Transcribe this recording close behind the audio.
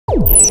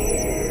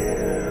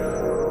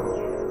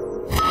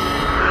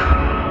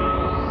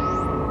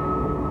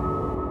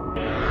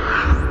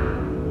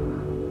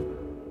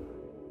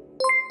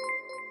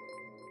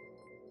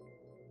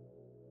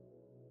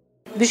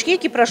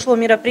Бишкеке прошло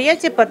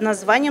мероприятие под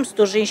названием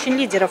 «100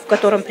 женщин-лидеров», в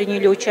котором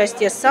приняли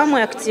участие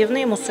самые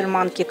активные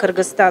мусульманки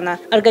Кыргызстана.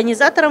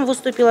 Организатором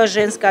выступила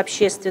женская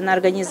общественная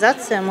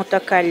организация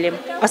 «Мутакаллим».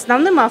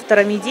 Основным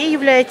автором идеи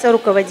является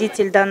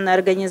руководитель данной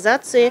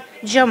организации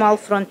Джамал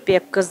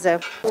Фронтбек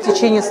КЗ. В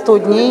течение 100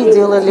 дней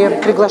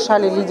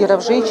приглашали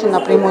лидеров женщин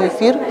на прямой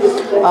эфир,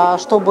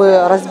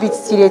 чтобы разбить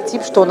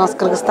стереотип, что у нас в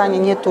Кыргызстане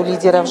нету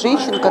лидеров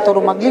женщин,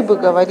 которые могли бы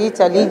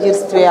говорить о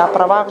лидерстве, о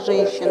правах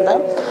женщин,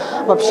 да?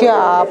 Вообще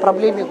о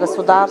проблеме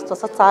государства,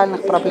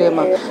 социальных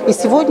проблемах. И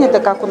сегодня это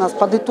как у нас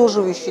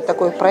подытоживающий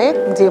такой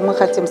проект, где мы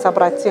хотим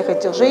собрать всех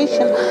этих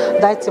женщин,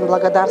 дать им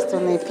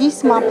благодарственные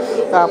письма,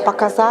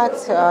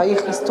 показать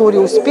их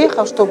историю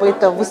успехов, чтобы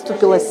это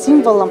выступило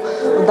символом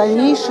в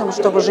дальнейшем,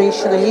 чтобы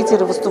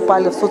женщины-лидеры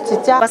выступали в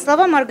соцсетях. По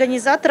словам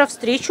организаторов,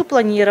 встречу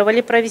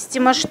планировали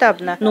провести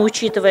масштабно, но,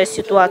 учитывая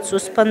ситуацию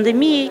с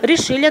пандемией,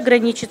 решили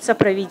ограничиться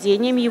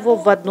проведением его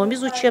в одном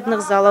из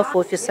учебных залов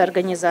офиса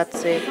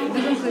организации.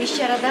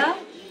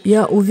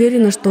 Я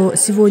уверена, что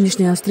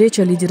сегодняшняя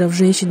встреча лидеров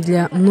женщин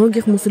для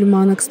многих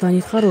мусульманок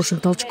станет хорошим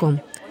толчком,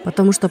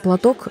 потому что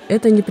платок –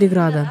 это не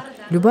преграда.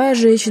 Любая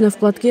женщина в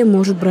платке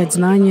может брать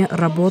знания,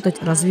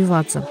 работать,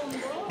 развиваться.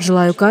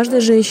 Желаю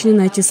каждой женщине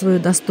найти свое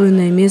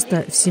достойное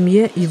место в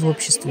семье и в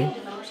обществе.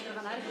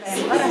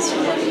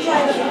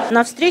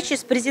 На встрече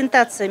с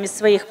презентациями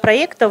своих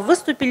проектов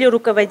выступили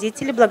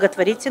руководители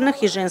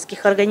благотворительных и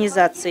женских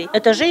организаций.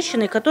 Это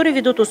женщины, которые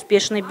ведут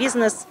успешный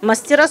бизнес,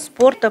 мастера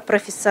спорта,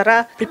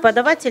 профессора,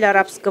 преподаватели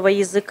арабского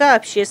языка,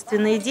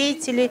 общественные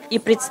деятели и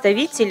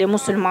представители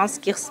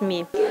мусульманских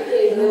СМИ.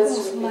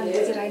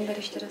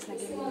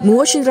 Мы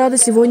очень рады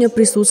сегодня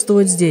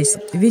присутствовать здесь.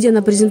 Видя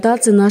на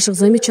презентации наших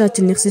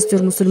замечательных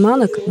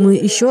сестер-мусульманок, мы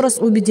еще раз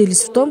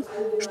убедились в том,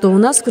 что у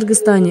нас в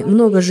Кыргызстане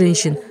много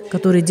женщин,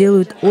 которые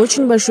делают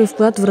очень большой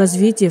вклад в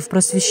развитие, в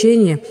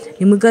просвещение,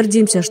 и мы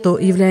гордимся, что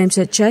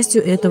являемся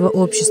частью этого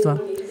общества.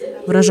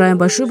 Выражаем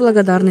большую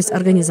благодарность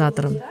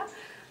организаторам.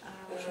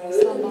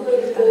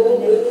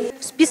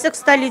 В список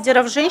 100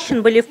 лидеров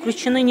женщин были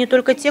включены не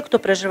только те, кто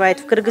проживает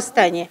в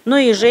Кыргызстане, но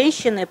и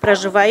женщины,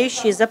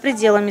 проживающие за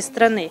пределами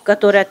страны,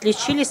 которые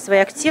отличились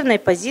своей активной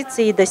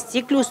позицией и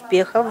достигли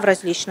успехов в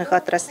различных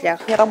отраслях.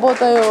 Я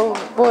работаю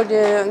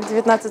более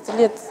 19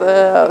 лет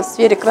в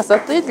сфере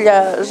красоты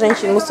для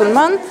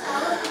женщин-мусульман.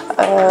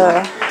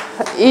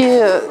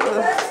 И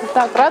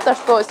так рада,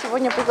 что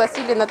сегодня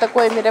пригласили на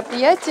такое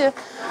мероприятие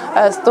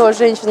 100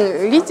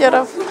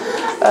 женщин-лидеров.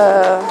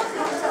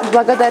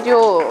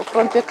 Благодарю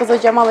Фронтбека за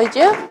Джамала.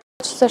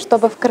 Хочется,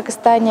 чтобы в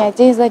Кыргызстане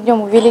день за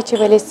днем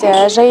увеличивались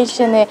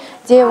женщины,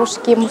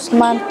 девушки,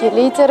 мусульманки,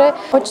 лидеры.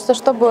 Хочется,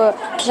 чтобы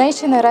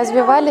женщины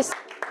развивались.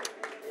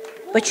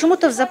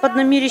 Почему-то в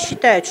западном мире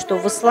считают, что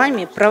в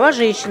исламе права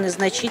женщины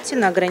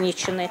значительно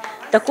ограничены.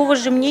 Такого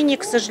же мнения,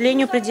 к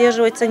сожалению,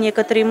 придерживаются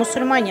некоторые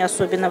мусульмане,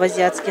 особенно в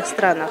азиатских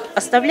странах,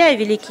 оставляя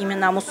великие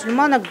имена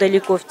мусульманок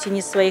далеко в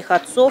тени своих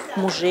отцов,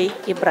 мужей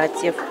и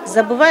братьев.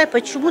 Забывая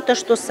почему-то,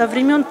 что со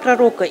времен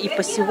пророка и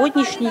по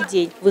сегодняшний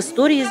день в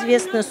истории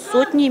известны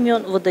сотни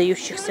имен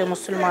выдающихся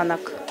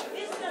мусульманок.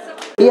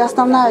 И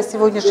основная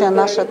сегодняшняя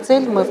наша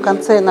цель, мы в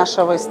конце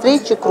нашей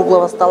встречи,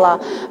 круглого стола,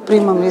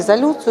 примем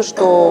резолюцию,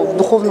 что в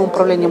духовном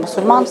управлении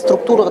мусульман в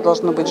структурах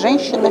должны быть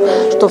женщины,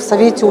 что в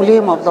совете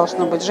улемов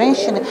должны быть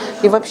женщины.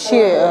 И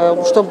вообще,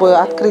 чтобы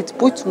открыть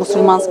путь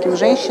мусульманским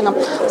женщинам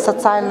в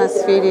социальной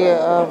сфере,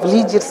 в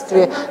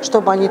лидерстве,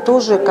 чтобы они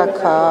тоже, как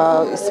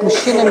с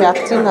мужчинами,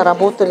 активно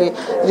работали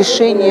в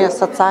решении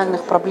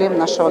социальных проблем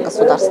нашего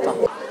государства.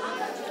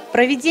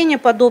 Проведение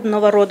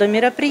подобного рода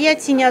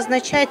мероприятий не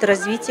означает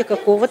развитие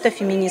какого-то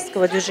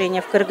феминистского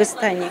движения в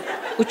Кыргызстане.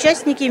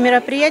 Участники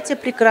мероприятия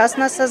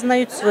прекрасно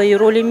осознают свои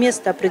роли и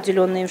место,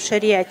 определенные в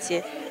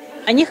шариате.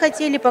 Они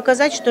хотели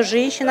показать, что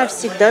женщина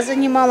всегда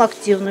занимала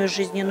активную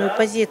жизненную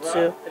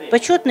позицию,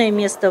 почетное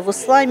место в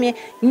исламе,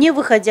 не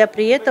выходя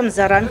при этом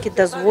за рамки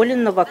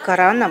дозволенного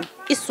Кораном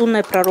и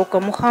сунной пророка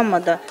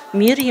Мухаммада,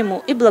 мир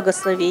ему и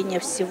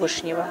благословение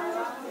Всевышнего.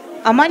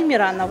 Амаль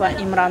Миранова,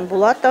 Имран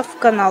Булатов,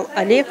 канал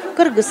Алеф,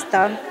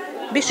 Кыргызстан,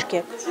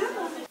 Бишкек.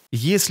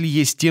 Если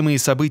есть темы и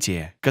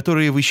события,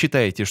 которые вы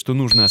считаете, что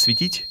нужно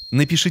осветить,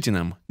 напишите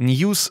нам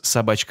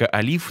news@alif.tv.